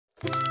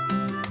Mary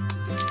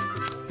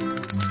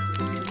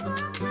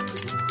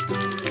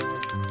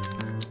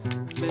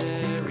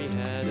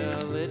had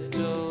a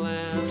little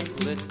lamb,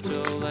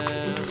 little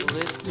lamb,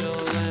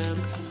 little lamb.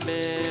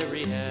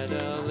 Mary had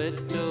a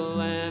little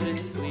lamb,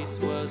 its fleece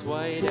was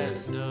white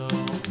as snow.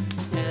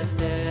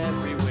 And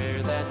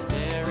everywhere that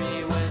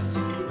Mary went,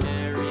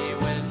 Mary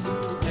went,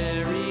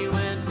 Mary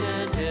went.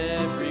 And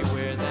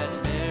everywhere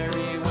that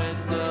Mary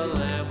went, the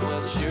lamb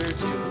was sure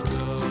to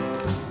go.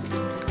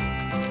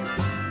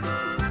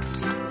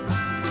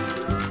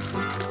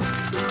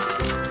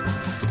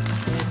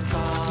 It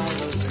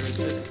followed her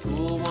to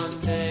school one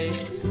day,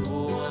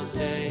 school one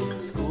day,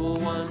 school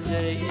one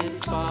day.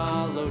 It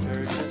followed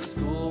her to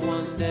school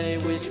one day,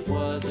 which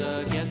was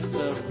against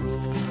the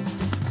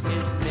rules.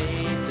 It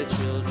made the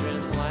children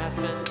laugh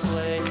and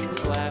play,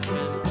 laugh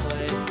and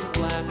play,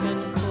 laugh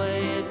and play.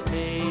 It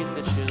made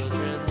the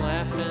children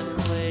laugh and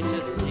play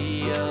to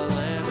see a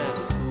lamb at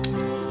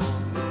school.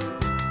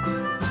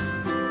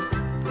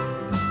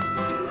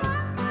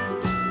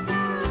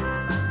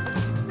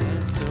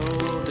 And so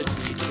the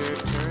teacher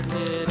turned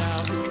it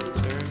out,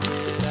 turned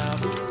it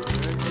out,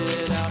 turned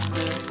it out.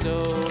 And so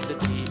the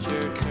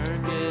teacher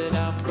turned it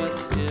out, but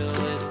still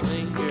it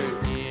lingered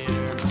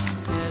near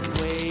and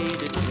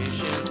waited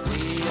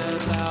patiently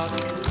about,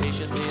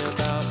 patiently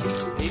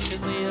about,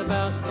 patiently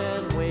about.